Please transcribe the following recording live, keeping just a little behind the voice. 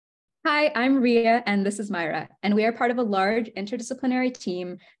Hi, I'm Ria, and this is Myra, and we are part of a large interdisciplinary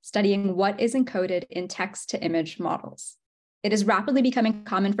team studying what is encoded in text-to-image models. It is rapidly becoming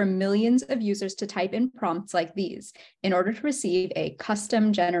common for millions of users to type in prompts like these in order to receive a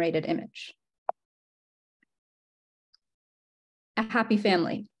custom-generated image. A happy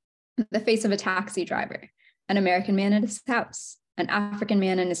family, the face of a taxi driver, an American man in his house, an African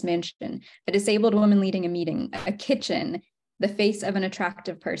man in his mansion, a disabled woman leading a meeting, a kitchen, the face of an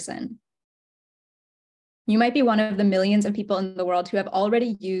attractive person. You might be one of the millions of people in the world who have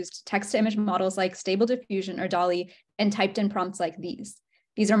already used text-to-image models like Stable Diffusion or DALL-E and typed in prompts like these.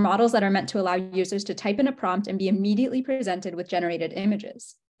 These are models that are meant to allow users to type in a prompt and be immediately presented with generated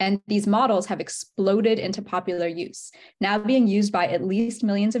images. And these models have exploded into popular use, now being used by at least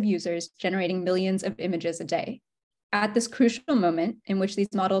millions of users, generating millions of images a day. At this crucial moment in which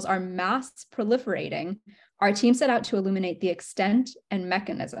these models are mass proliferating, our team set out to illuminate the extent and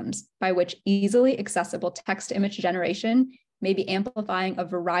mechanisms by which easily accessible text-to-image generation may be amplifying a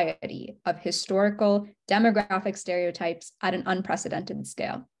variety of historical demographic stereotypes at an unprecedented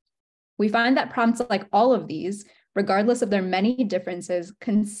scale. We find that prompts like all of these, regardless of their many differences,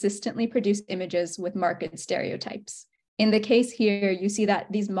 consistently produce images with marked stereotypes. In the case here, you see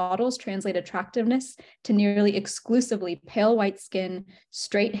that these models translate attractiveness to nearly exclusively pale white skin,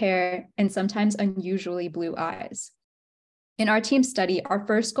 straight hair, and sometimes unusually blue eyes. In our team study, our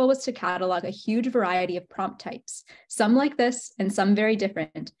first goal was to catalog a huge variety of prompt types, some like this and some very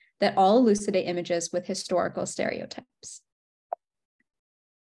different, that all elucidate images with historical stereotypes.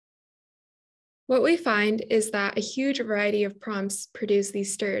 What we find is that a huge variety of prompts produce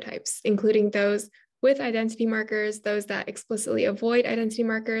these stereotypes, including those with identity markers, those that explicitly avoid identity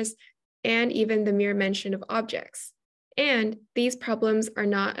markers, and even the mere mention of objects. And these problems are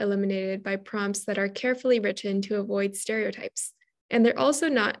not eliminated by prompts that are carefully written to avoid stereotypes. And they're also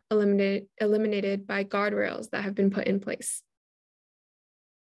not eliminated by guardrails that have been put in place.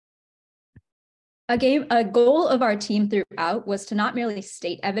 A goal of our team throughout was to not merely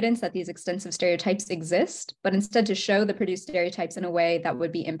state evidence that these extensive stereotypes exist, but instead to show the produced stereotypes in a way that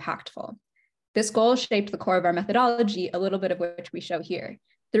would be impactful. This goal shaped the core of our methodology, a little bit of which we show here.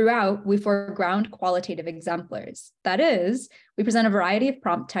 Throughout, we foreground qualitative exemplars. That is, we present a variety of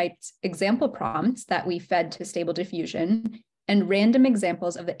prompt types, example prompts that we fed to Stable Diffusion, and random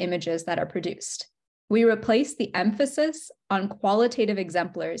examples of the images that are produced. We replace the emphasis on qualitative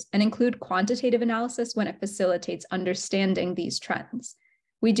exemplars and include quantitative analysis when it facilitates understanding these trends.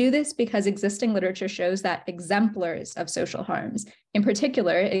 We do this because existing literature shows that exemplars of social harms, in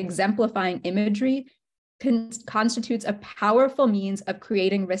particular, exemplifying imagery, constitutes a powerful means of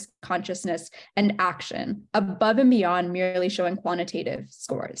creating risk consciousness and action above and beyond merely showing quantitative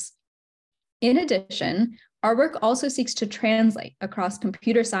scores. In addition, our work also seeks to translate across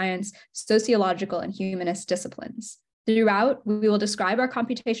computer science, sociological, and humanist disciplines. Throughout, we will describe our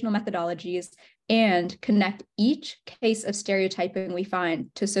computational methodologies and connect each case of stereotyping we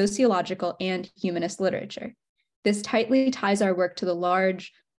find to sociological and humanist literature. This tightly ties our work to the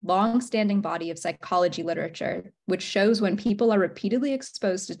large, long-standing body of psychology literature, which shows when people are repeatedly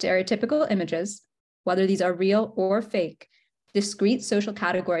exposed to stereotypical images, whether these are real or fake, discrete social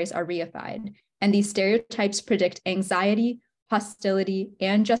categories are reified, and these stereotypes predict anxiety, hostility,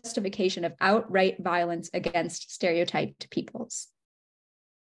 and justification of outright violence against stereotyped peoples.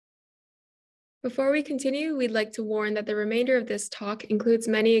 Before we continue, we'd like to warn that the remainder of this talk includes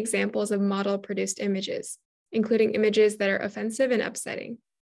many examples of model-produced images, including images that are offensive and upsetting.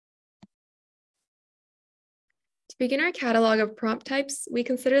 To begin our catalog of prompt types, we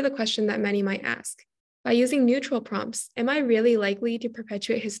consider the question that many might ask. By using neutral prompts, am I really likely to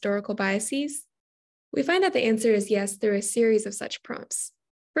perpetuate historical biases? We find that the answer is yes through a series of such prompts.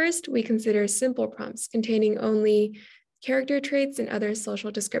 First, we consider simple prompts containing only character traits and other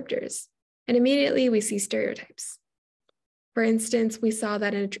social descriptors. And immediately we see stereotypes. For instance, we saw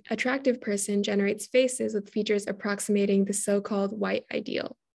that an attractive person generates faces with features approximating the so-called white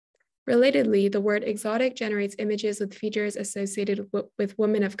ideal. Relatedly, the word exotic generates images with features associated with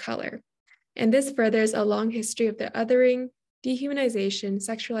women of color. And this furthers a long history of the othering, dehumanization,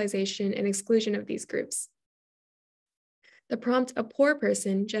 sexualization, and exclusion of these groups. The prompt a poor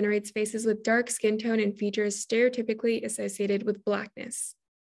person generates faces with dark skin tone and features stereotypically associated with Blackness,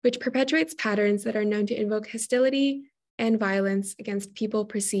 which perpetuates patterns that are known to invoke hostility and violence against people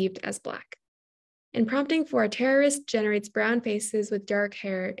perceived as Black. And prompting for a terrorist generates brown faces with dark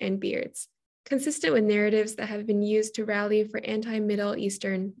hair and beards, consistent with narratives that have been used to rally for anti-Middle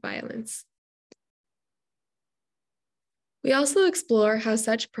Eastern violence. We also explore how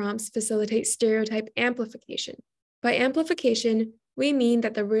such prompts facilitate stereotype amplification. By amplification, we mean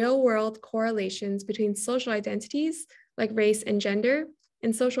that the real-world correlations between social identities, like race and gender,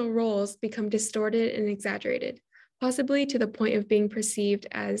 and social roles become distorted and exaggerated, possibly to the point of being perceived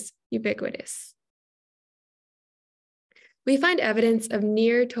as ubiquitous. We find evidence of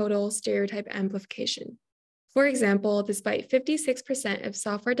near total stereotype amplification. For example, despite 56% of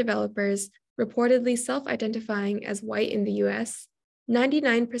software developers reportedly self-identifying as white in the US,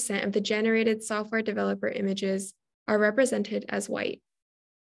 99% of the generated software developer images are represented as white.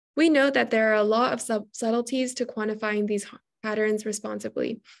 We note that there are a lot of subtleties to quantifying these patterns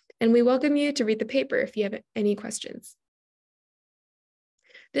responsibly, and we welcome you to read the paper if you have any questions.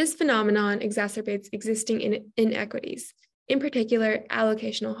 This phenomenon exacerbates existing inequities, in particular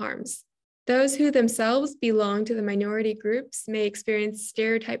allocational harms. Those who themselves belong to the minority groups may experience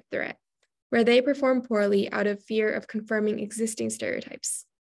stereotype threat, where they perform poorly out of fear of confirming existing stereotypes.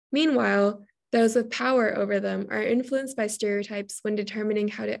 Meanwhile, those with power over them are influenced by stereotypes when determining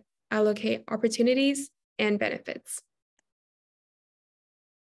how to allocate opportunities and benefits.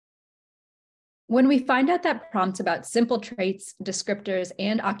 When we find out that prompts about simple traits, descriptors,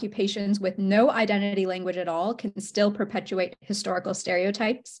 and occupations with no identity language at all can still perpetuate historical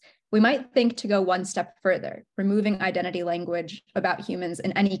stereotypes, we might think to go one step further, removing identity language about humans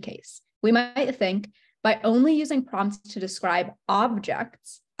in any case. We might think, by only using prompts to describe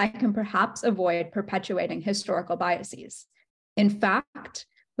objects, I can perhaps avoid perpetuating historical biases. In fact,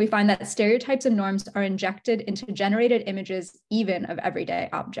 we find that stereotypes and norms are injected into generated images even of everyday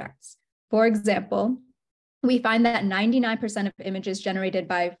objects. For example, we find that 99% of images generated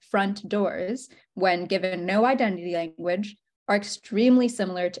by front doors, when given no identity language, are extremely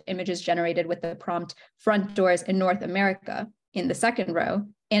similar to images generated with the prompt front doors in North America in the second row,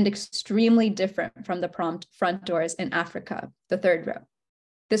 and extremely different from the prompt front doors in Africa, the third row.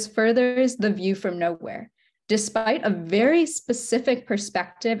 This furthers the view from nowhere. Despite a very specific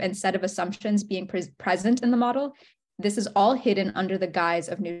perspective and set of assumptions being present in the model, this is all hidden under the guise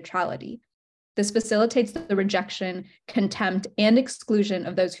of neutrality. This facilitates the rejection, contempt, and exclusion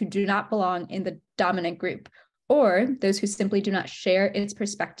of those who do not belong in the dominant group, or those who simply do not share its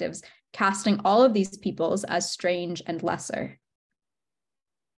perspectives, casting all of these peoples as strange and lesser.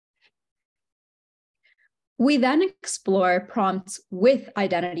 We then explore prompts with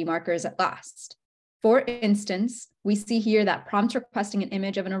identity markers at last. For instance, we see here that prompts requesting an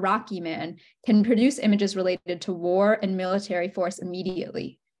image of an Iraqi man can produce images related to war and military force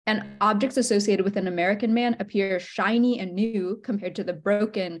immediately, and objects associated with an American man appear shiny and new compared to the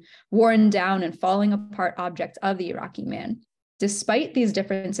broken, worn down, and falling apart objects of the Iraqi man, despite these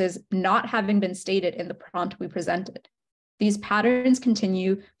differences not having been stated in the prompt we presented. These patterns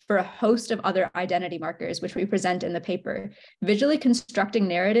continue for a host of other identity markers, which we present in the paper, visually constructing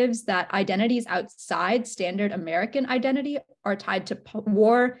narratives that identities outside standard American identity are tied to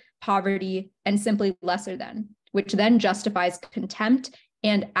war, poverty, and simply lesser than, which then justifies contempt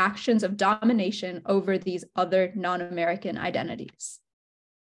and actions of domination over these other non-American identities.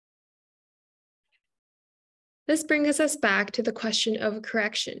 This brings us back to the question of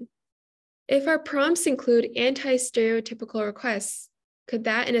correction. If our prompts include anti-stereotypical requests, could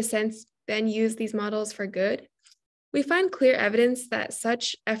that, in a sense, then use these models for good? We find clear evidence that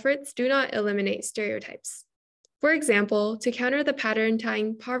such efforts do not eliminate stereotypes. For example, to counter the pattern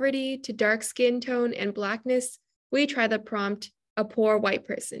tying poverty to dark skin tone and Blackness, we try the prompt, a poor white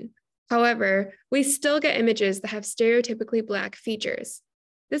person. However, we still get images that have stereotypically Black features.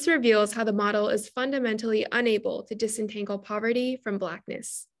 This reveals how the model is fundamentally unable to disentangle poverty from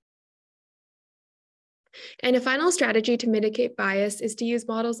Blackness. And a final strategy to mitigate bias is to use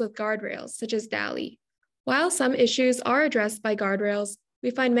models with guardrails, such as DALL-E. While some issues are addressed by guardrails,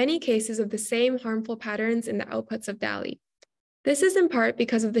 we find many cases of the same harmful patterns in the outputs of DALL-E. This is in part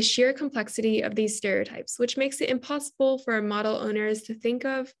because of the sheer complexity of these stereotypes, which makes it impossible for model owners to think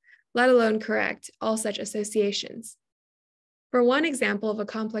of, let alone correct, all such associations. For one example of a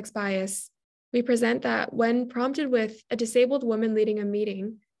complex bias, we present that when prompted with a disabled woman leading a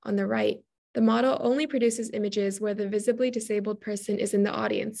meeting on the right, the model only produces images where the visibly disabled person is in the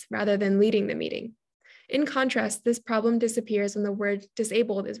audience rather than leading the meeting. In contrast, this problem disappears when the word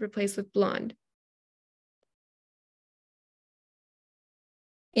disabled is replaced with blonde.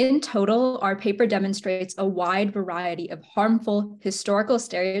 In total, our paper demonstrates a wide variety of harmful historical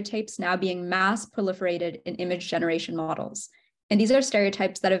stereotypes now being mass proliferated in image generation models. And these are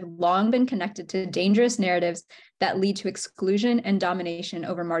stereotypes that have long been connected to dangerous narratives that lead to exclusion and domination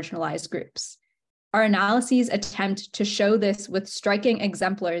over marginalized groups. Our analyses attempt to show this with striking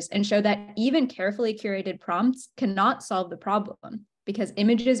exemplars and show that even carefully curated prompts cannot solve the problem. because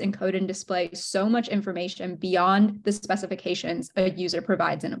images encode and display so much information beyond the specifications a user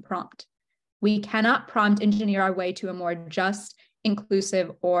provides in a prompt. We cannot prompt engineer our way to a more just,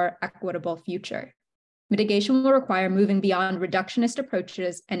 inclusive, or equitable future. Mitigation will require moving beyond reductionist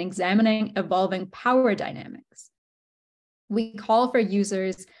approaches and examining evolving power dynamics. We call for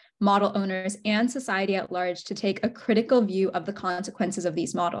users, model owners, and society at large to take a critical view of the consequences of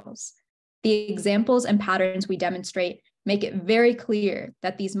these models. The examples and patterns we demonstrate make it very clear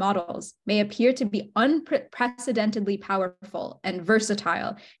that these models may appear to be unprecedentedly powerful and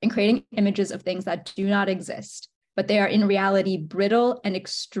versatile in creating images of things that do not exist, but they are in reality brittle and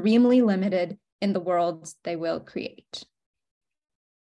extremely limited in the worlds they will create.